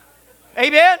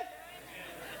 Amen?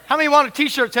 How many want a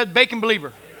t-shirt that says bacon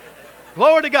believer?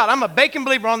 Glory to God. I'm a bacon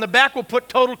believer. On the back we'll put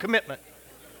total commitment.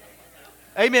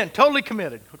 Amen. Totally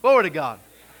committed. Glory to God.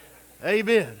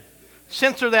 Amen.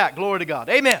 Censor that. Glory to God.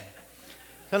 Amen.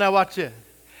 So now watch this.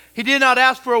 He did not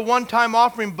ask for a one-time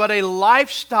offering, but a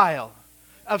lifestyle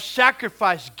of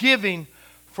sacrifice, giving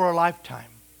for a lifetime.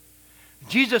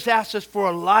 Jesus asked us for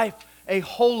a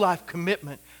whole life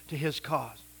commitment to His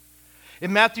cause.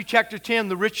 In Matthew chapter 10,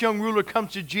 the rich young ruler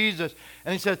comes to Jesus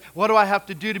and he says, what do I have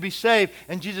to do to be saved?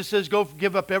 And Jesus says, go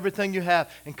give up everything you have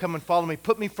and come and follow me.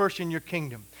 Put me first in your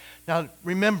kingdom. Now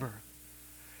remember,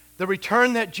 the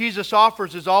return that Jesus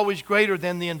offers is always greater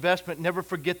than the investment. Never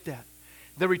forget that.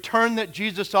 The return that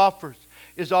Jesus offers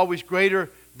is always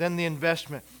greater than the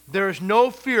investment. There is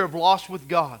no fear of loss with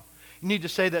God. You need to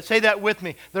say that. Say that with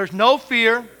me. There's no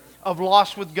fear of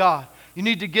loss with God. You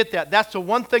need to get that. That's the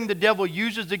one thing the devil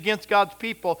uses against God's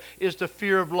people is the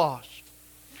fear of loss.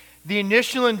 The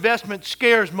initial investment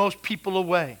scares most people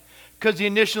away because the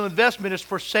initial investment is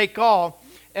forsake all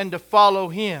and to follow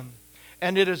Him.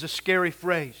 And it is a scary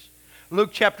phrase. Luke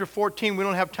chapter 14, we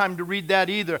don't have time to read that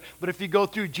either. But if you go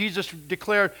through, Jesus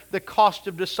declared the cost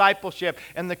of discipleship.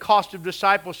 And the cost of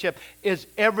discipleship is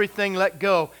everything let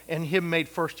go and Him made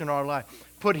first in our life.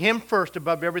 Put Him first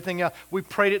above everything else. We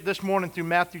prayed it this morning through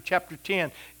Matthew chapter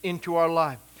 10 into our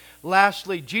life.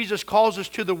 Lastly, Jesus calls us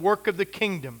to the work of the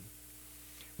kingdom.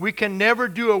 We can never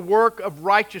do a work of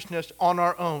righteousness on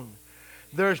our own.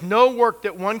 There's no work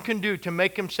that one can do to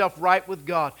make himself right with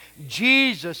God.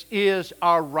 Jesus is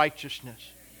our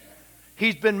righteousness.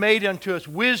 He's been made unto us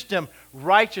wisdom,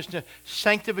 righteousness,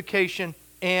 sanctification,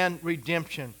 and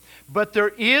redemption. But there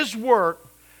is work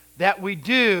that we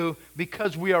do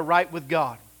because we are right with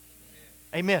God.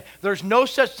 Amen. There's no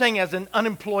such thing as an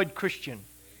unemployed Christian.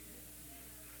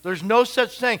 There's no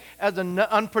such thing as an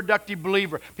unproductive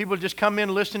believer. People just come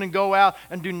in, listen, and go out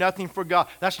and do nothing for God.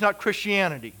 That's not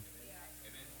Christianity.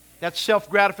 That's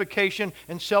self-gratification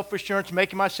and self-assurance,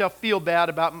 making myself feel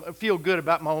good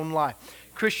about my own life.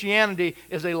 Christianity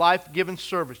is a life-giving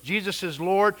service. Jesus is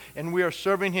Lord, and we are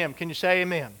serving Him. Can you say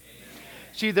amen? Amen.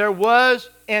 See, there was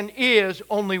and is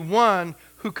only one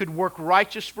who could work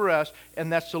righteous for us,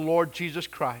 and that's the Lord Jesus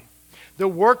Christ. The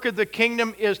work of the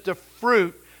kingdom is the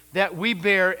fruit that we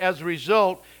bear as a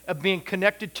result of being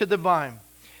connected to the vine.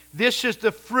 This is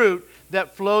the fruit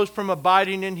that flows from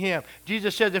abiding in Him.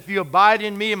 Jesus says, if you abide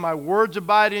in me and my words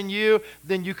abide in you,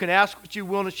 then you can ask what you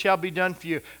will and it shall be done for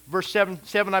you. Verse 7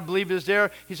 I believe is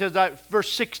there. He says, verse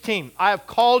 16, I have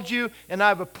called you and I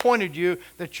have appointed you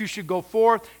that you should go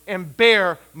forth and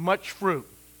bear much fruit.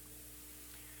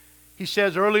 He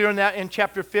says earlier in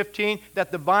chapter 15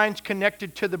 that the vine's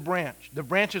connected to the branch. The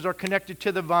branches are connected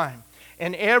to the vine.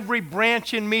 And every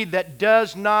branch in me that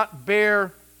does not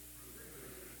bear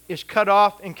is cut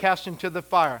off and cast into the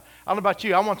fire. I don't know about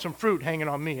you. I want some fruit hanging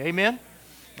on me. Amen?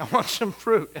 I want some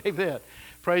fruit. Amen.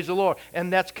 Praise the Lord.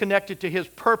 And that's connected to His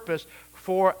purpose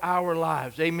for our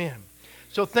lives. Amen.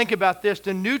 So think about this.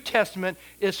 The New Testament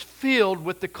is filled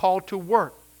with the call to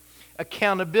work,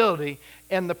 accountability,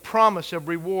 and the promise of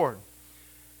reward.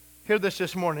 Hear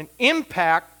this morning.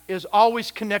 Impact is always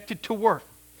connected to work.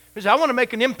 He says, I want to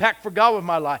make an impact for God with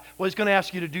my life. Well, He's going to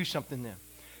ask you to do something then.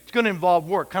 It's going to involve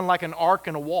work, kind of like an ark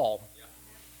and a wall.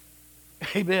 Yeah.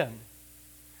 Amen.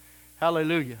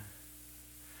 Hallelujah.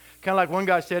 Kind of like one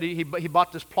guy said he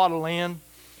bought this plot of land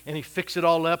and he fixed it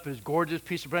all up. It was a gorgeous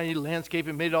piece of property. He landscaped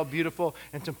it, made it all beautiful,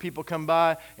 and some people come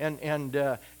by and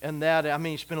that. I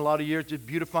mean, he spent a lot of years just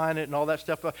beautifying it and all that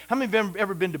stuff. How many have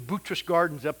ever been to Buttress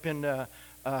Gardens up in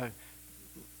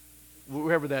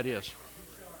wherever that is?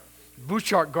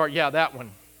 Butchart Garden. Yeah, that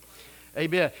one.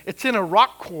 Amen. It's in a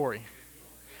rock quarry.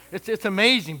 It's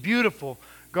amazing, beautiful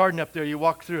garden up there. You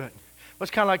walk through it. Well,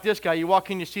 it's kind of like this guy. You walk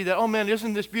in, you see that, oh man,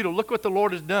 isn't this beautiful? Look what the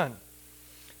Lord has done.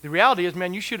 The reality is,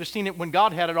 man, you should have seen it when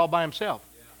God had it all by Himself.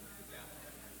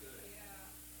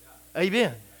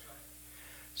 Amen.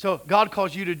 So God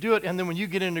calls you to do it, and then when you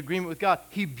get in agreement with God,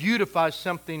 He beautifies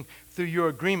something through your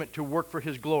agreement to work for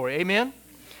His glory. Amen?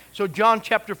 So John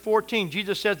chapter 14,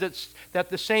 Jesus says that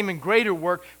the same and greater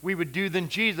work we would do than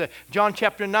Jesus. John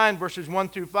chapter 9, verses 1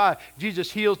 through 5,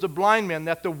 Jesus heals the blind man,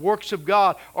 that the works of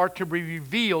God are to be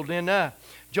revealed in us.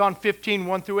 John 15,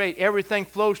 1 through 8, everything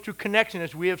flows through connection,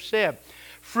 as we have said.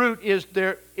 Fruit is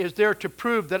there to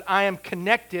prove that I am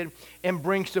connected and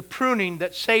brings the pruning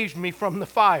that saves me from the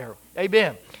fire.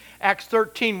 Amen. Acts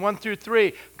 13, 1 through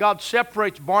 3, God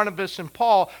separates Barnabas and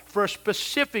Paul for a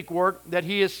specific work that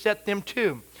He has set them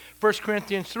to. 1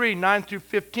 Corinthians 3, 9 through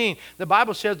 15, the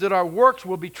Bible says that our works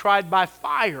will be tried by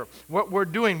fire. What we're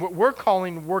doing, what we're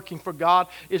calling working for God,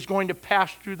 is going to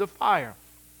pass through the fire.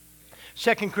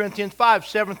 2 Corinthians 5,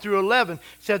 7 through 11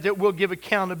 says that we'll give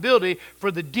accountability for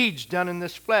the deeds done in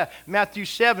this flesh. Matthew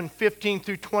 7, 15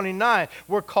 through 29,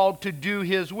 we're called to do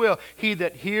His will. He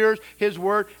that hears His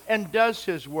word and does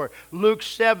His word. Luke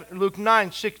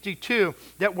 9, 62,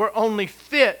 that we're only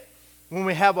fit when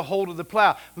we have a hold of the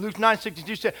plow. Luke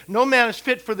 9:62 said, no man is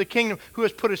fit for the kingdom who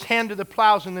has put his hand to the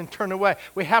plows and then turned away.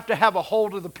 We have to have a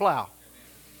hold of the plow.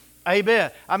 Amen.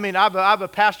 I mean, I have a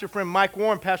pastor friend, Mike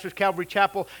Warren, pastors Calvary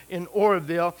Chapel in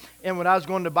Oroville. And when I was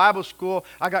going to Bible school,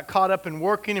 I got caught up in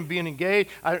working and being engaged.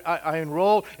 I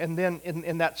enrolled, and then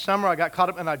in that summer, I got caught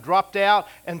up and I dropped out.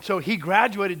 And so he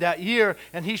graduated that year,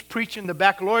 and he's preaching the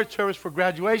baccalaureate service for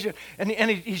graduation. And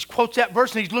he quotes that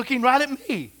verse, and he's looking right at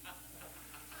me.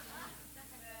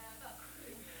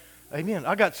 Amen.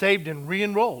 I got saved and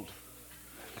re-enrolled.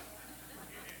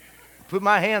 Put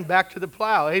my hand back to the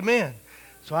plow. Amen.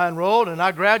 So I enrolled and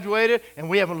I graduated, and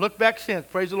we haven't looked back since.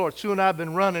 Praise the Lord. Sue and I have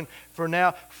been running for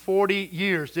now 40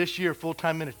 years this year,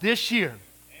 full-time ministry. This year, amen.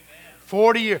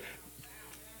 40 years.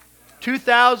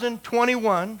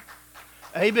 2021,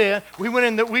 amen. We went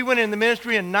in the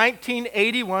ministry in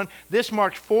 1981. This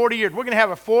marks 40 years. We're going to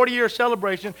have a 40-year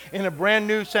celebration in a brand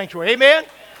new sanctuary. Amen?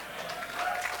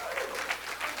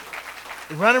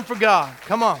 Running for God.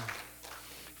 Come on.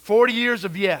 40 years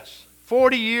of yes.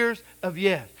 40 years of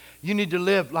yes. You need to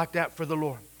live like that for the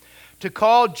Lord. To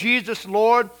call Jesus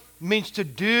Lord means to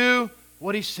do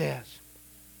what He says.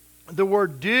 The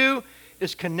word do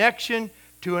is connection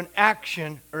to an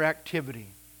action or activity.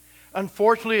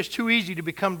 Unfortunately, it's too easy to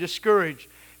become discouraged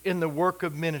in the work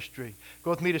of ministry. Go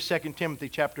with me to 2 Timothy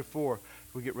chapter 4.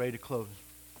 We get ready to close.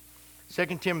 2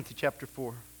 Timothy chapter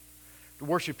 4. The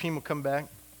worship team will come back.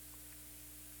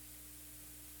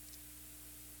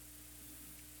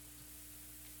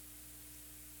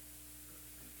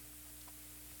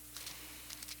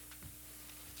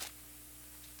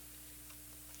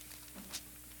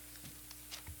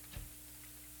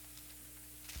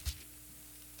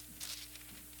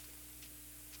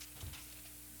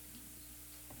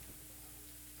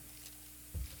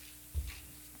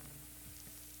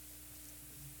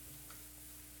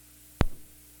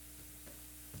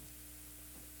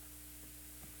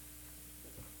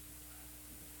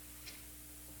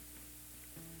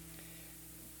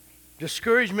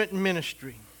 Discouragement in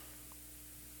ministry.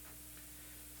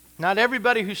 Not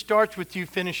everybody who starts with you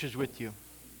finishes with you.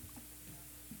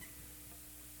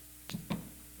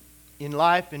 In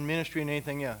life, in ministry, and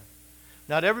anything else.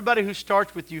 Not everybody who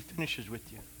starts with you finishes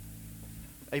with you.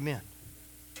 Amen.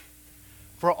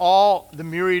 For all the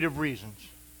myriad of reasons.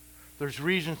 There's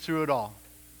reasons through it all.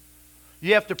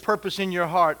 You have to purpose in your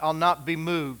heart, I'll not be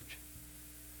moved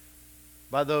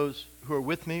by those who are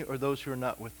with me or those who are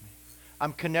not with me.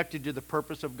 I'm connected to the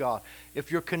purpose of God.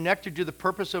 If you're connected to the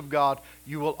purpose of God,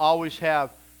 you will always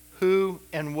have who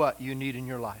and what you need in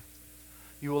your life.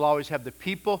 You will always have the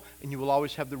people, and you will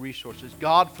always have the resources.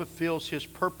 God fulfills His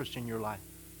purpose in your life.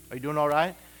 Are you doing all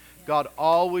right? God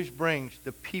always brings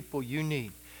the people you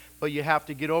need. But you have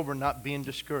to get over not being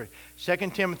discouraged. 2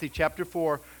 Timothy chapter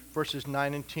 4, verses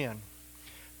 9 and 10.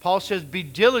 Paul says, be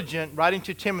diligent, writing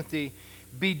to Timothy,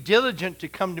 be diligent to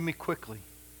come to me quickly.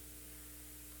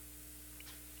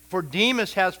 For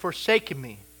Demas has forsaken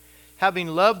me, having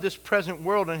loved this present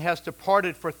world, and has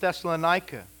departed for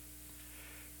Thessalonica.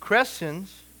 Crescens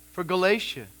for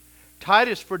Galatia.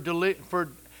 Titus for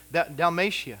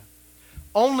Dalmatia.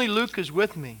 Only Luke is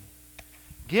with me.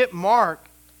 Get Mark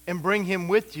and bring him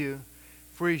with you,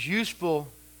 for he's useful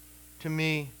to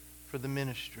me for the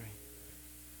ministry.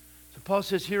 So Paul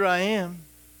says, here I am,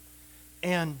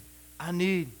 and I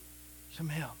need some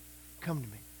help. Come to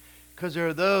me. Because there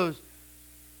are those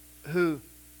who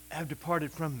have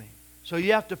departed from me. So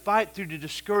you have to fight through the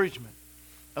discouragement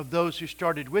of those who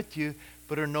started with you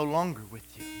but are no longer with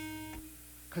you.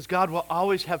 Because God will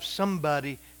always have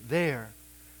somebody there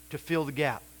to fill the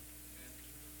gap.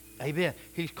 Amen.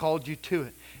 He's called you to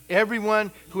it. Everyone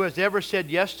who has ever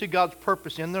said yes to God's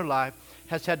purpose in their life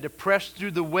has had to press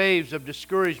through the waves of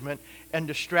discouragement and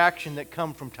distraction that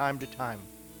come from time to time.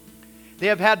 They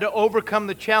have had to overcome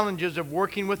the challenges of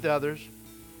working with others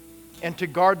and to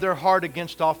guard their heart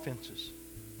against offenses.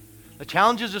 The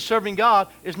challenges of serving God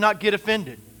is not get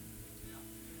offended.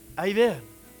 Amen.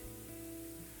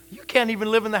 You can't even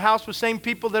live in the house with same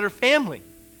people that are family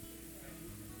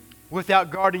without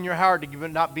guarding your heart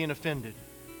and not being offended.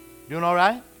 Doing all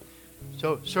right?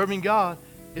 So serving God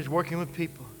is working with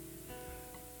people.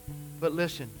 But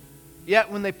listen,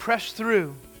 yet when they press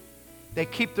through, they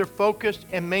keep their focus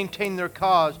and maintain their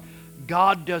cause,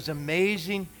 God does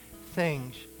amazing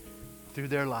things through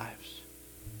their lives.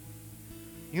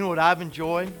 You know what I've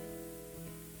enjoyed?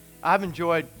 I've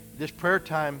enjoyed this prayer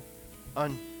time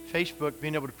on Facebook,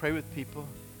 being able to pray with people.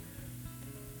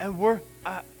 And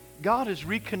God is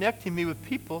reconnecting me with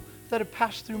people that have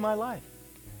passed through my life.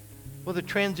 Well, the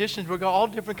transitions, we're all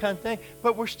different kind of things,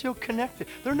 but we're still connected.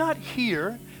 They're not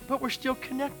here, but we're still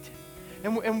connected.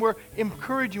 And we're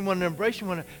encouraging one another, embracing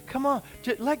one another. Come on,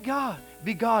 let God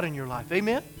be God in your life.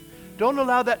 Amen? Don't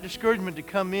allow that discouragement to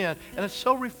come in. And it's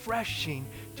so refreshing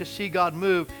to see God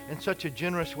move in such a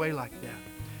generous way like that.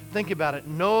 Think about it.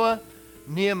 Noah,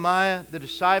 Nehemiah, the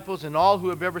disciples, and all who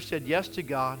have ever said yes to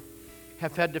God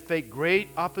have had to face great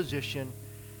opposition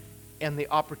and the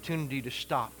opportunity to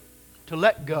stop, to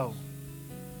let go,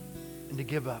 and to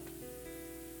give up.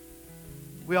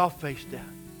 We all face that,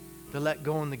 to let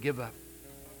go and to give up.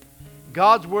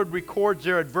 God's Word records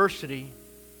their adversity,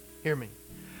 hear me,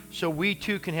 so we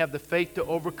too can have the faith to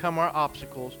overcome our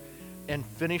obstacles and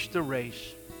finish the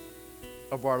race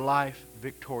of our life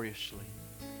victoriously.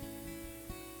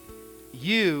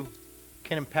 You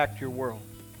can impact your world.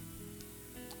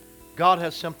 God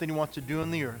has something He wants to do in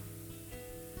the earth,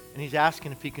 and He's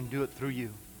asking if He can do it through you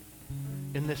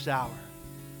in this hour.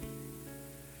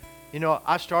 You know,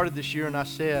 I started this year and I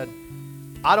said,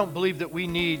 I don't believe that we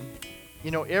need,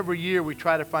 every year we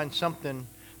try to find something.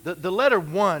 The letter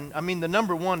 1, the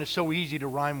number 1 is so easy to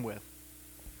rhyme with.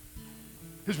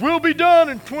 His will be done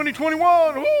in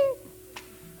 2021.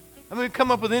 Woo!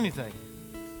 Come up with anything.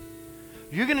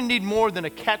 You're going to need more than a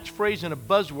catchphrase and a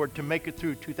buzzword to make it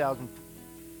through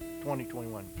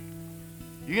 2021.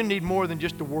 You're going to need more than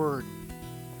just a word.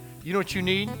 You know what you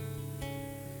need? You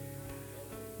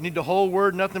need the whole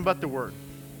word, nothing but the word.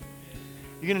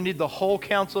 You're going to need the whole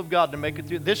counsel of God to make it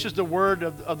through. This is the word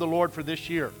of the Lord for this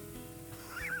year.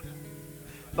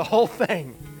 The whole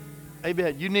thing.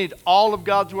 Amen. You need all of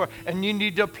God's word, and you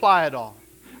need to apply it all.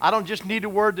 I don't just need a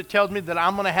word that tells me that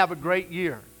I'm going to have a great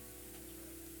year.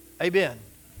 Amen.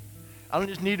 I don't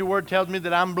just need a word that tells me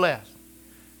that I'm blessed.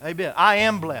 Amen. I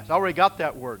am blessed. I already got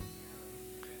that word.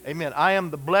 Amen. I am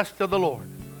the blessed of the Lord.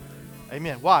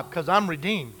 Amen. Why? Because I'm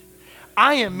redeemed.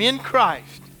 I am in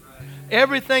Christ.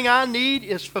 Everything I need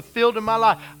is fulfilled in my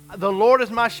life. The Lord is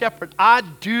my shepherd. I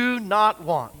do not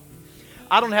want.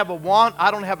 I don't have a want. I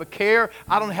don't have a care.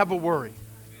 I don't have a worry.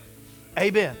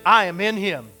 Amen. I am in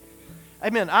Him.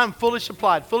 Amen. I'm fully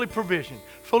supplied, fully provisioned,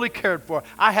 fully cared for.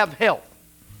 I have health.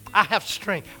 I have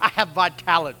strength. I have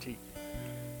vitality.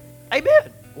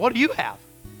 Amen. What do you have?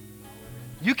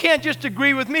 You can't just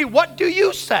agree with me. What do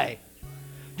you say?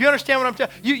 Do you understand what I'm saying?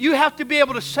 You have to be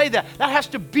able to say that. That has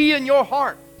to be in your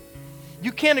heart.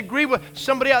 You can't agree with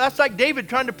somebody else. That's like David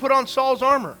trying to put on Saul's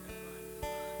armor.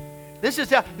 This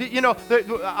is how,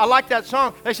 I like that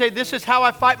song. They say, this is how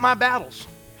I fight my battles.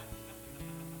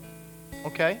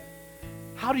 Okay?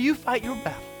 How do you fight your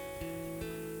battle?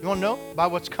 You want to know? By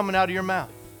what's coming out of your mouth.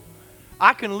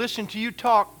 I can listen to you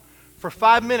talk for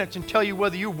 5 minutes and tell you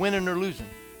whether you're winning or losing.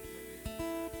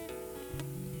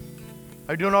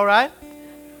 Are you doing all right?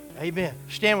 Amen.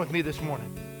 Stand with me this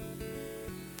morning.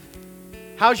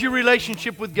 How's your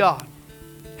relationship with God?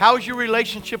 How's your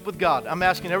relationship with God? I'm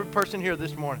asking every person here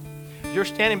this morning. If you're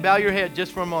standing, bow your head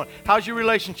just for a moment. How's your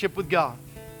relationship with God?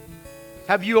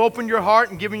 Have you opened your heart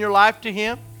and given your life to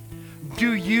Him?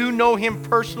 Do you know Him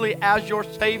personally as your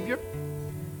Savior?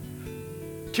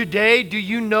 Today, do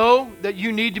you know that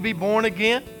you need to be born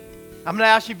again? I'm going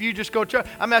to ask you if you just go to church.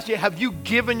 I'm asking you, have you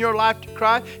given your life to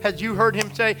Christ? Has you heard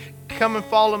Him say, come and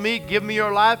follow me, give me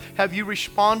your life? Have you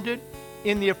responded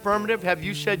in the affirmative? Have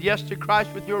you said yes to Christ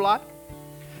with your life?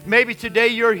 Maybe today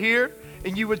you're here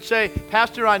and you would say,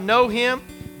 Pastor, I know Him,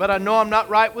 but I know I'm not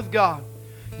right with God.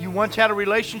 You once had a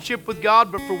relationship with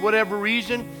God, but for whatever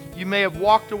reason, you may have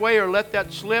walked away or let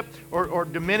that slip or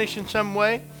diminish in some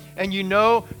way. And you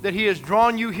know that He has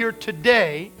drawn you here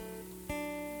today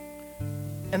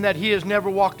and that He has never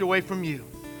walked away from you.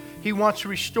 He wants to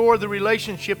restore the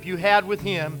relationship you had with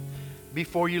Him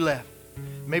before you left.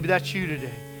 Maybe that's you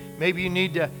today. Maybe you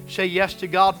need to say yes to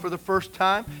God for the first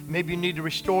time. Maybe you need to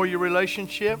restore your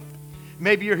relationship.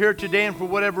 Maybe you're here today and for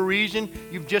whatever reason,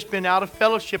 you've just been out of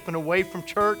fellowship and away from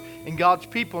church and God's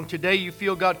people. And today you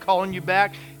feel God calling you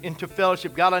back into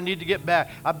fellowship. God, I need to get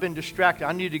back. I've been distracted.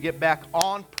 I need to get back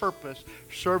on purpose,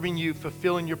 serving you,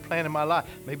 fulfilling your plan in my life.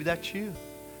 Maybe that's you.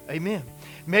 Amen.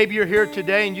 Maybe you're here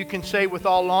today and you can say with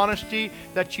all honesty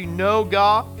that you know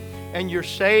God and you're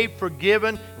saved,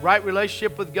 forgiven, right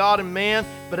relationship with God and man,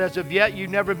 but as of yet, you've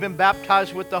never been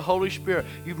baptized with the Holy Spirit.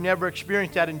 You've never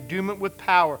experienced that endowment with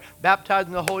power, baptized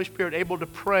in the Holy Spirit, able to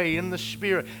pray in the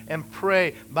Spirit and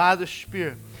pray by the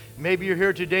Spirit. Maybe you're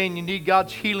here today and you need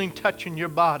God's healing touch in your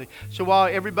body. So while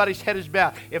everybody's head is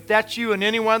bowed, if that's you in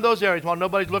any one of those areas, while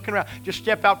nobody's looking around, just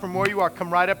step out from where you are.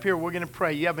 Come right up here. We're going to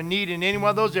pray. You have a need in any one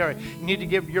of those areas. You need to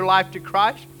give your life to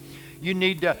Christ. You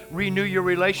need to renew your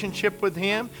relationship with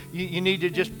Him. You need to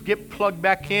just get plugged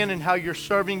back in how you're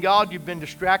serving God. You've been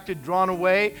distracted, drawn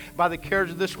away by the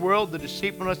cares of this world, the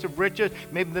deceitfulness of riches,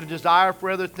 maybe the desire for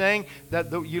other things,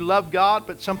 that you love God,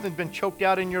 but something's been choked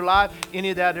out in your life, any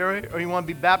of that area, or you want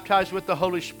to be baptized with the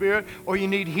Holy Spirit, or you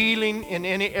need healing in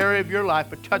any area of your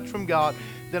life, a touch from God,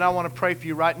 then I want to pray for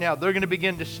you right now. They're going to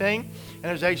begin to sing,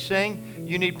 and as they sing,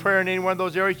 you need prayer in any one of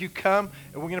those areas, you come,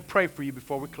 and we're going to pray for you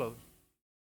before we close.